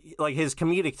 because like his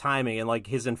comedic timing and like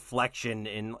his inflection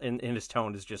in his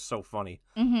tone is just so funny.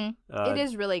 Mm-hmm. It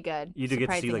is really good. You do get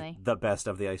to see like the best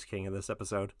of the Ice King in this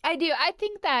episode. I do. I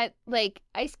think that like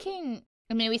Ice King.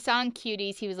 I mean, we saw in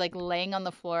Cuties, he was like laying on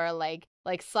the floor, like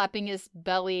slapping his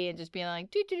belly and just being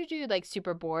like do do do, like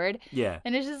super bored. Yeah,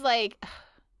 and it's just like.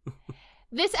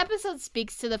 This episode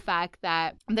speaks to the fact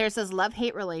that there's this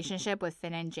love-hate relationship with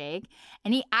Finn and Jake,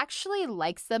 and he actually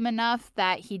likes them enough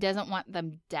that he doesn't want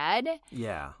them dead.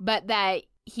 Yeah. But that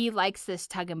he likes this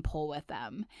tug and pull with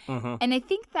them. Mm-hmm. And I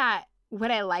think that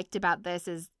what I liked about this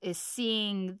is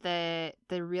seeing the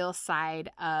real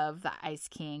side of the Ice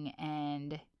King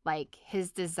and like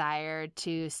his desire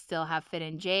to still have Finn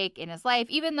and Jake in his life,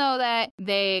 even though that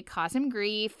they cause him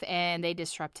grief and they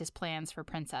disrupt his plans for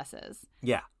princesses.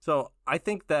 Yeah. So I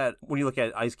think that when you look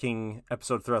at Ice King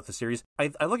episodes throughout the series,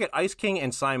 I look at Ice King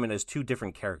and Simon as two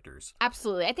different characters.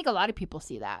 Absolutely. I think a lot of people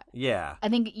see that. Yeah. I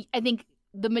think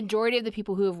the majority of the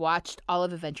people who have watched all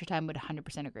of Adventure Time would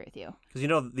 100% agree with you.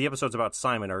 Because, the episodes about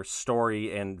Simon are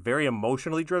story and very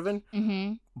emotionally driven,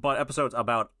 but episodes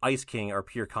about Ice King are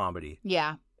pure comedy.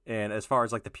 Yeah. And as far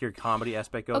as, like, the pure comedy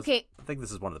aspect goes, okay, I think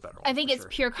this is one of the better ones. I think it's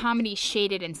pure comedy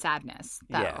shaded in sadness,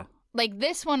 though. Yeah. Like,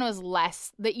 this one was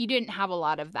less, that you didn't have a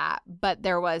lot of that, but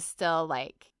there was still,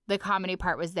 like, the comedy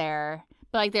part was there.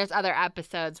 But, like, there's other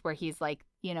episodes where he's, like,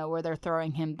 where they're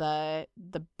throwing him the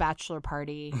bachelor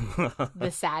party,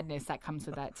 the sadness that comes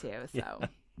with that, too. So,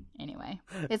 anyway,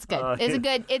 it's good.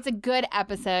 It's a good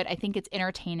episode. I think it's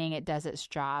entertaining. It does its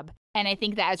job. And I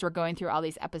think that as we're going through all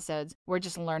these episodes, we're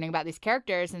just learning about these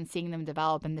characters and seeing them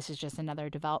develop. And this is just another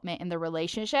development in the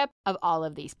relationship of all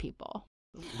of these people.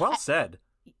 Well said.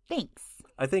 Thanks.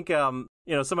 I think,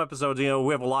 some episodes, we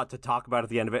have a lot to talk about at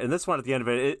the end of it. And this one at the end of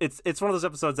it, it's one of those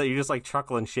episodes that you just, like,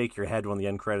 chuckle and shake your head when the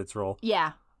end credits roll.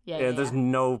 Yeah. Yeah. There's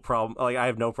no problem. Like, I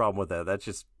have no problem with that. That's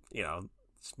just,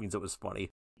 just means it was funny.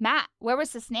 Matt, where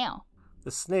was the snail?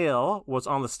 The snail was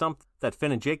on the stump that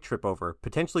Finn and Jake trip over,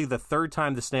 potentially the third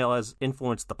time the snail has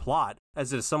influenced the plot,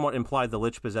 as it is somewhat implied the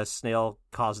lich-possessed snail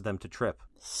caused them to trip.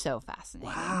 So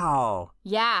fascinating. Wow.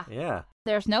 Yeah. Yeah.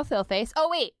 There's no Phil face. Oh,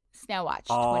 wait. Snail Watch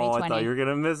 2020. Oh, I thought you were going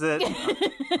to miss it.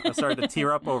 I'm starting to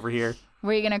tear up over here.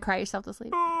 Were you going to cry yourself to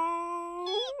sleep?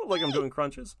 Like I'm doing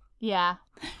crunches. Yeah.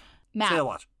 Matt. Snail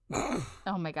Watch.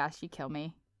 Oh my gosh, you kill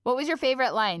me. What was your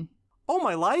favorite line? Oh,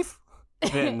 my life?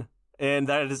 Finn. And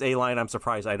that is a line I'm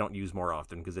surprised I don't use more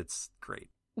often because it's great.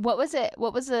 What was it?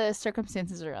 What was the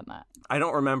circumstances around that? I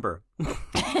don't remember. As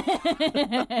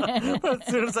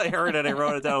soon as I heard it, I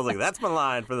wrote it down. I was like, that's my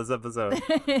line for this episode.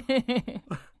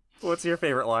 What's your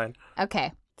favorite line?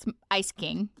 Okay. It's Ice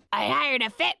King. I hired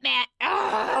a fit man.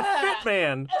 A fit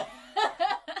man.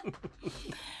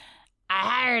 I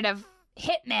hired a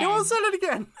hitman. You won't say it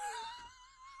again.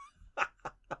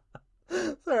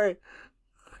 Sorry.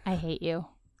 I hate you.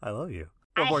 I love you.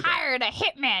 I hired a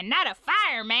hitman, not a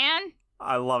fireman.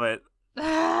 I love it.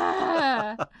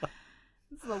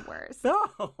 It's the worst.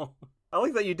 No. I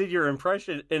like that you did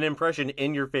an impression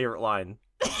in your favorite line.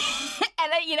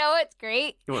 And then, you know what's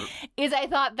great? Is I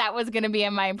thought that was going to be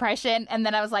in my impression, and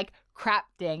then I was like, crap,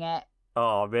 dang it.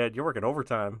 Oh, man, you're working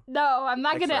overtime. No, I'm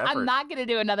not gonna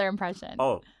do another impression.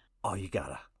 Oh, you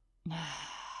gotta.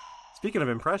 Speaking of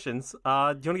impressions, do you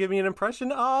want to give me an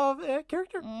impression of a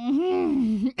character?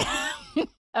 Mm-hmm.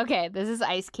 Okay, this is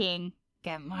Ice King.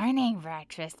 Good morning,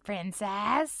 breakfast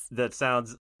princess. That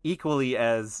sounds equally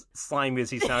as slimy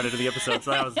as he sounded in the episode, so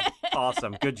that was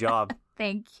awesome. Good job.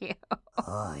 Thank you.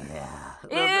 Oh, yeah.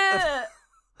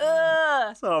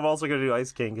 So I'm also going to do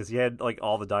Ice King because he had, like,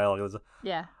 all the dialogue.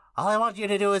 Yeah. All I want you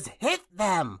to do is hit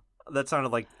them. That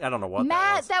sounded like, I don't know what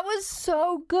Matt, that was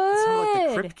so good. It sounded like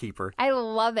the Crypt Keeper. I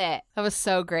love it. That was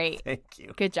so great. Thank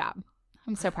you. Good job.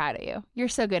 I'm so proud of you. You're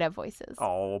so good at voices.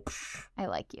 Oh, psh. I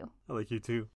like you. I like you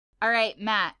too. All right,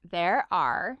 Matt, there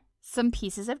are some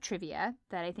pieces of trivia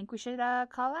that I think we should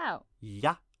call out.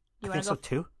 Yeah, I think so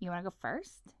too. You want to go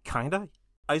first? Kinda.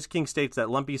 Ice King states that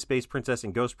Lumpy, Space Princess,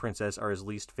 and Ghost Princess are his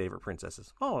least favorite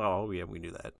princesses. Oh yeah, we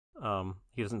knew that.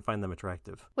 He doesn't find them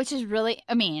attractive. Which is really,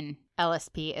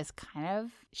 LSP is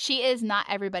she is not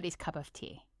everybody's cup of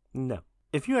tea. No.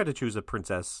 If you had to choose a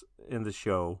princess in the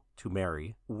show to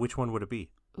marry, which one would it be?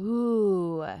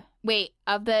 Ooh. Wait,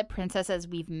 of the princesses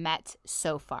we've met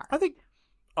so far. I think,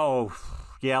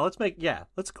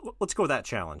 let's go with that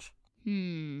challenge.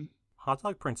 Hot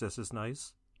Dog Princess is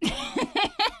nice.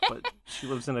 But she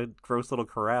lives in a gross little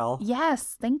corral.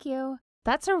 Yes, thank you.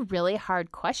 That's a really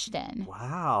hard question.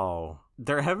 Wow.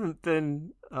 There haven't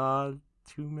been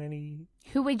too many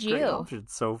Who would you? great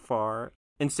options so far.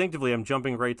 Instinctively, I'm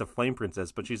jumping right to Flame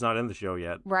Princess, but she's not in the show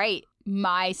yet. Right.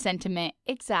 My sentiment.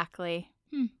 Exactly.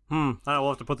 I will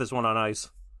have to put this one on ice.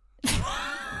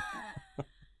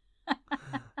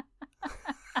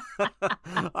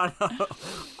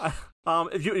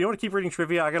 If you want to keep reading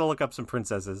trivia, I got to look up some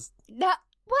princesses. No,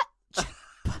 what?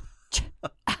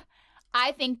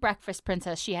 I think Breakfast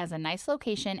Princess. She has a nice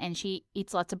location and she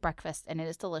eats lots of breakfast and it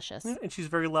is delicious. Yeah, and she's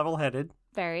very level-headed.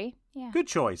 Very, yeah. Good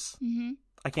choice. Mm-hmm.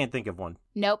 I can't think of one.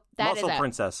 Nope, that is Muscle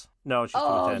Princess. No, she's too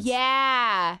intense. Oh,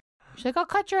 yeah. She's like, I'll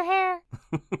cut your hair.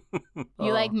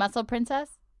 You like Muscle Princess?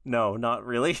 No, not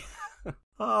really.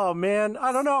 Oh, man.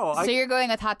 I don't know. So you're going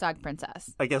with Hot Dog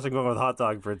Princess. I guess I'm going with Hot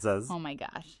Dog Princess. Oh, my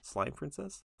gosh. Slime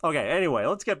Princess? Okay, anyway,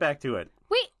 let's get back to it.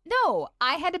 Wait, No,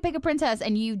 I had to pick a princess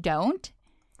and you don't?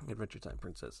 Adventure Time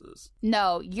princesses.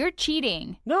 No, you're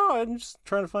cheating. No, I'm just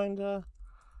trying to find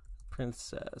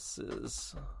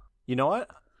princesses. You know what?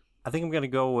 I think I'm going to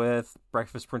go with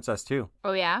Breakfast Princess too.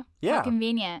 Oh, yeah? Yeah. How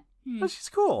convenient. Oh, she's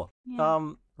cool.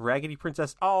 Yeah. Raggedy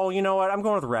Princess. Oh, you know what? I'm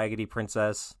going with Raggedy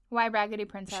Princess. Why Raggedy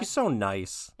Princess? She's so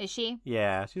nice. Is she?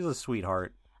 Yeah, she's a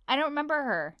sweetheart. I don't remember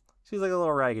her. She's like a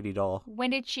little raggedy doll.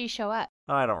 When did she show up?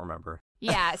 I don't remember.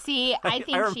 Yeah, see, I think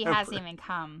she remember. hasn't even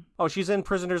come. Oh, she's in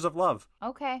Prisoners of Love.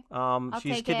 Okay.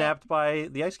 She's take kidnapped by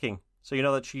the Ice King. So you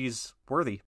know that she's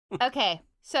worthy. Okay,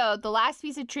 so the last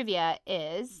piece of trivia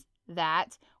is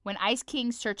that when Ice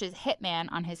King searches Hitman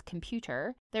on his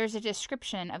computer, there's a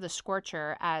description of the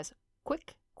Scorcher as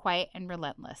quick, quiet, and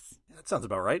relentless. That sounds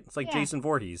about right. It's like Yeah. Jason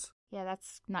Voorhees. Yeah,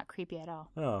 that's not creepy at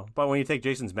all. Oh, but when you take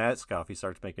Jason's mask off, he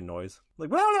starts making noise. Like,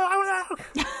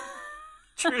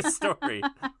 true story.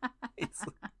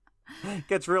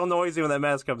 Gets real noisy when that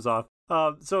mask comes off.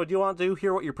 So do you want to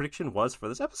hear what your prediction was for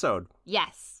this episode?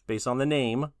 Yes. Based on the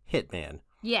name, Hitman.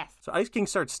 Yes. So Ice King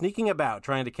starts sneaking about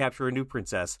trying to capture a new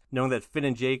princess. Knowing that Finn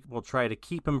and Jake will try to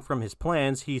keep him from his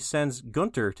plans, he sends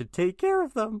Gunter to take care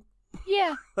of them.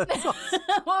 Yeah. That's awesome.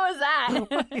 What was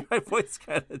that? My voice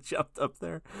kind of jumped up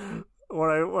there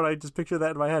when I just pictured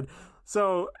that in my head.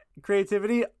 So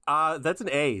creativity, that's an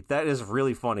A. That is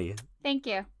really funny. Thank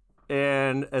you.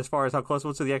 And as far as how close it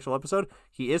was to the actual episode,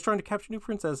 he is trying to capture new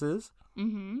princesses.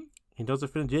 Mm-hmm. He knows that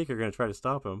Finn and Jake are going to try to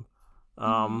stop him.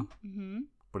 Mm-hmm.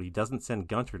 But he doesn't send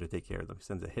Gunter to take care of them. He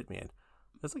sends a hitman.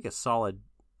 That's like a solid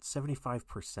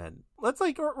 75%. That's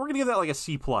like, we're going to give that like a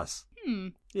C+.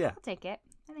 Yeah. I'll take it.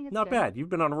 I think it's Not good. bad. You've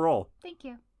been on a roll. Thank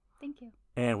you. Thank you.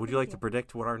 And would you Thank like you. to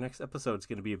predict what our next episode's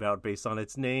going to be about based on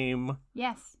its name,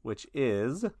 Yes. which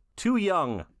is Too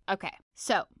Young? Okay,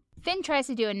 so Finn tries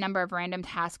to do a number of random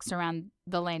tasks around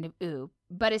the land of Ooh,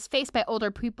 but is faced by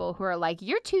older people who are like,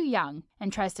 "You're too young,"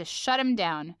 and tries to shut him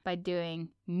down by doing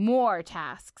more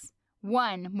tasks,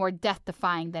 one more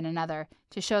death-defying than another,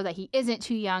 to show that he isn't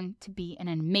too young to be an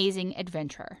amazing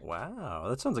adventurer. Wow,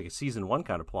 that sounds like a season 1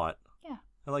 kind of plot. Yeah.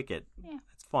 I like it. Yeah.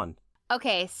 It's fun.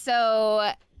 Okay,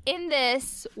 so in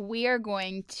this, we are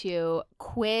going to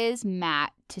quiz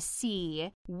Matt to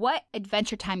see what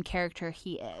Adventure Time character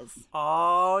he is.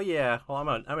 Oh, yeah. Well, I'm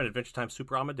an Adventure Time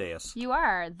Super Amadeus. You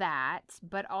are that,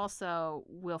 but also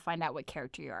we'll find out what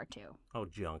character you are too. Oh,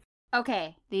 junk.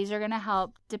 Okay, these are going to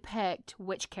help depict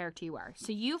which character you are.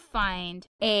 So you find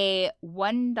a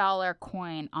 $1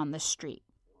 coin on the street.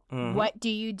 Mhm. What do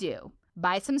you do?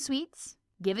 Buy some sweets,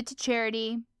 give it to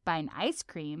charity, buy an ice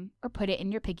cream, or put it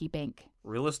in your piggy bank?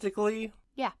 Realistically,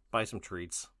 Yeah, buy some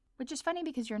treats. which is funny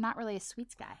because you're not really a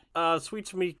sweets guy.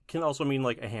 Sweets for me can also mean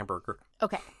like a hamburger.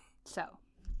 Okay, so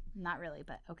not really,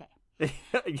 but okay.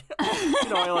 You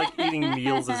know, I like eating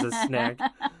meals as a snack. I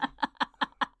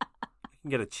can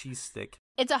get a cheese stick.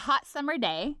 It's a hot summer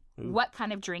day. Ooh. What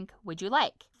kind of drink would you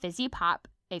like? Fizzy pop,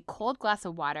 a cold glass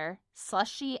of water,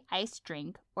 slushy iced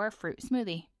drink, or a fruit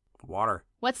smoothie? Water.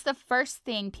 What's the first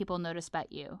thing people notice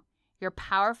about you? Your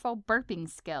powerful burping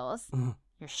skills, Mhm.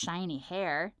 your shiny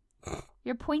hair,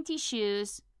 your pointy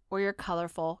shoes, or your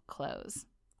colorful clothes?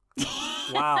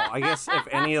 Wow, I guess if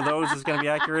any of those is going to be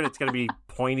accurate, it's going to be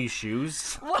pointy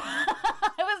shoes. I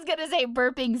was going to say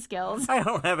burping skills. I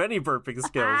don't have any burping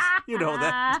skills. You know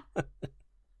that.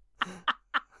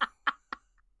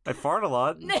 I fart a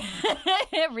lot.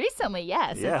 Recently,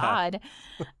 yes. It's Yeah.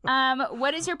 odd.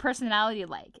 What is your personality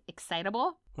like?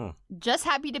 Excitable? Hmm. Just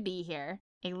happy to be here?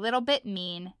 A little bit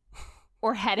mean?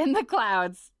 Or head in the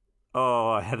clouds?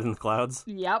 Oh, head in the clouds.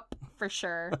 Yep, for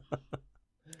sure.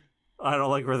 I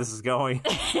don't like where this is going.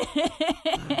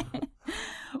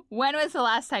 When was the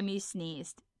last time you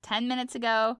sneezed? 10 minutes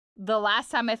ago? The last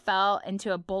time I fell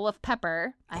into a bowl of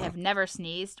pepper? I have never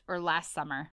sneezed. Or last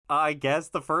summer? I guess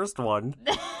the first one.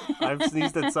 I've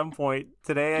sneezed at some point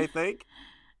today, I think.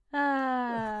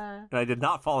 Ah. And I did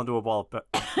not fall into a bowl of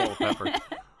pepper.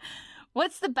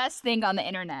 What's the best thing on the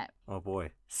internet? Oh,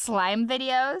 boy. Slime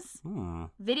videos? Hmm.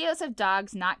 Videos of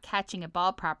dogs not catching a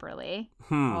ball properly.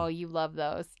 Hmm. Oh, you love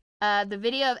those. The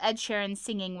video of Ed Sheeran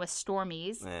singing with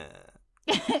Stormies.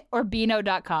 Or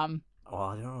Beano.com. Oh,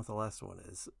 I don't know what the last one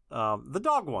is. The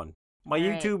dog one. My All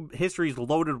right. YouTube history is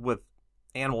loaded with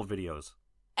animal videos.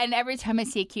 And every time I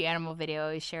see a cute animal video,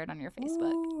 I share it on your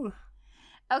Facebook. Ooh.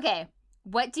 Okay,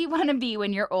 what do you want to be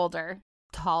when you're older?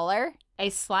 Taller, a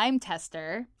slime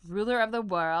tester, ruler of the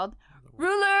world,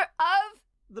 ruler of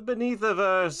The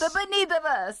Beneathiverse. the beneath of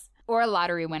us, or a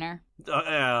lottery winner?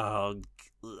 I'm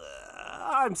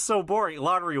so boring.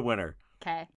 Lottery winner.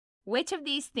 Okay. Which of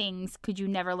these things could you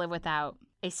never live without?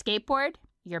 A skateboard,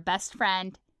 your best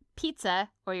friend, pizza,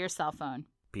 or your cell phone?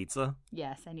 Pizza?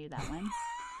 Yes, I knew that one.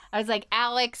 I was like,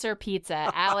 Alex or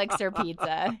pizza? Alex or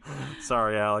pizza?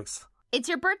 Sorry, Alex. It's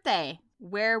your birthday.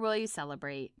 Where will you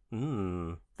celebrate?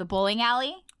 The bowling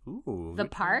alley? Ooh. The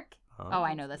park? Oh,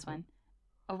 I know this one.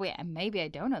 Oh, wait, maybe I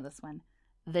don't know this one.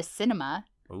 The cinema?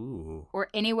 Ooh. Or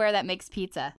anywhere that makes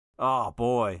pizza? Oh,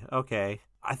 boy. Okay.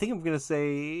 I think I'm going to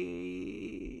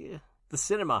say the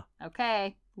cinema.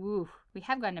 Okay. Ooh, we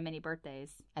have gone to many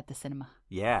birthdays at the cinema.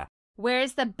 Yeah.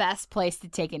 Where's the best place to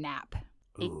take a nap?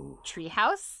 Ooh. A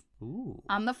treehouse? Ooh.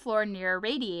 On the floor near a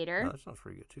radiator? Oh, that sounds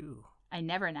pretty good, too. I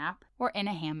never nap. Or in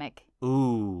a hammock?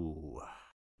 Ooh.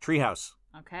 Treehouse.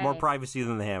 Okay. More privacy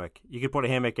than the hammock. You could put a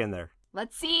hammock in there.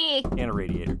 Let's see. And a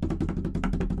radiator.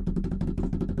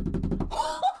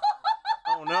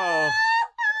 Oh, no.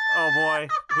 Oh, boy.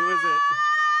 Who is it?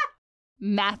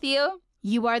 Matthew,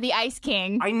 you are the Ice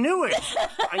King. I knew it.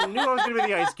 I knew I was going to be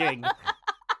the Ice King.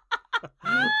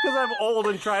 Because I'm old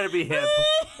and trying to be hip.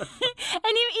 And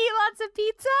you eat lots of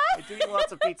pizza? I do eat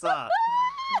lots of pizza.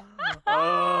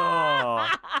 Oh.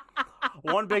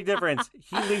 One big difference.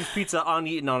 He leaves pizza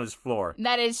uneaten on his floor.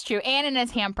 That is true. And in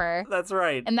his hamper. That's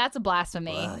right. And that's a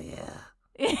blasphemy. Oh, yeah.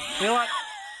 You know what?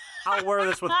 I'll wear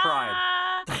this with pride.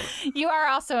 You are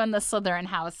also in the Slytherin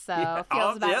house, so Yeah.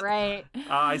 feels about Yep. right.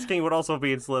 Ice King would also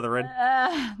be in Slytherin.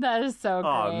 That is so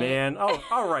great. Oh, man. Oh,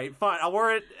 all right. Fine. I'll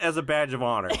wear it as a badge of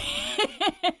honor.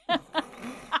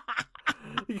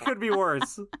 It could be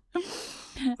worse.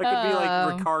 That could be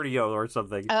like Ricardio or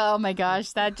something. Oh my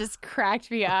gosh, that just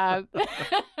cracked me up. Well,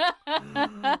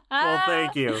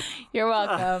 thank you. You're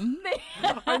welcome.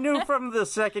 I knew from the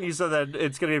second you said that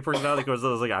it's going to be a personality quiz. I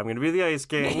was like, I'm going to be the Ice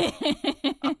King.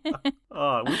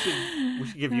 We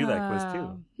should give you that quiz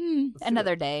too.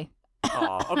 Another day.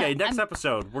 Okay, next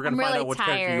episode we're going to find out which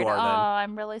character you are. Then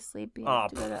I'm really sleepy.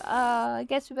 I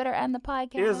guess we better end the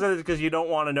podcast. Is it because you don't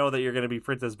want to know that you're going to be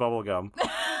Princess Bubblegum?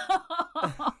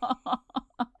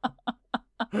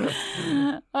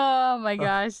 Oh my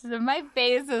gosh, my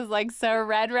face is like so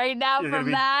red right now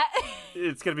from that.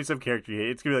 It's going to be some character you hate.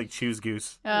 It's going to be like Choose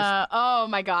Goose. Oh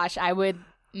my gosh, I would.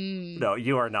 No,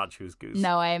 you are not Choose Goose.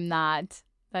 No, I am not.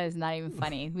 That is not even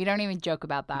funny. We don't even joke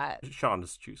about that. Sean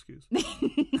is Choose Goose.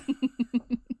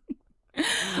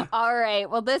 All right.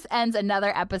 Well, this ends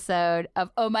another episode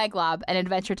of Oh My Glob, an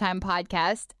Adventure Time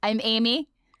podcast. I'm Amy.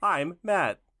 I'm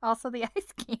Matt. Also the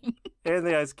Ice King. And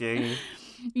the Ice King.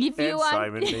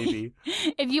 Simon, maybe.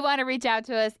 If you want to reach out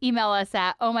to us, email us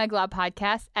at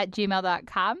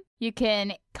ohmyglobpodcast@gmail.com. You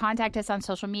can contact us on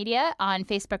social media on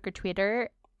Facebook or Twitter.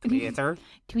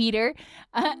 Twitter.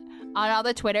 On all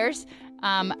the Twitters.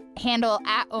 Handle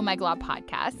at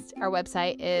ohmyglobpodcast. Our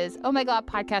website is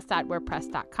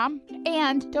ohmyglobpodcast.wordpress.com.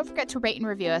 And don't forget to rate and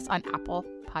review us on Apple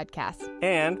Podcasts.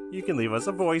 And you can leave us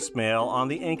a voicemail on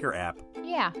the Anchor app.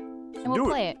 Yeah. And we'll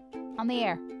play it on the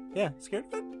air. Yeah. Scared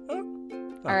of it? Oh.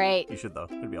 All right. You should, though.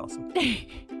 It'd be awesome.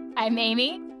 I'm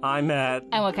Amy. I'm Matt.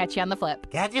 And we'll catch you on the flip.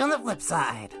 Catch you on the flip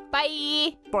side.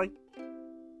 Bye. Bye.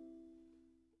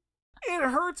 It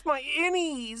hurts my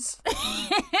innies.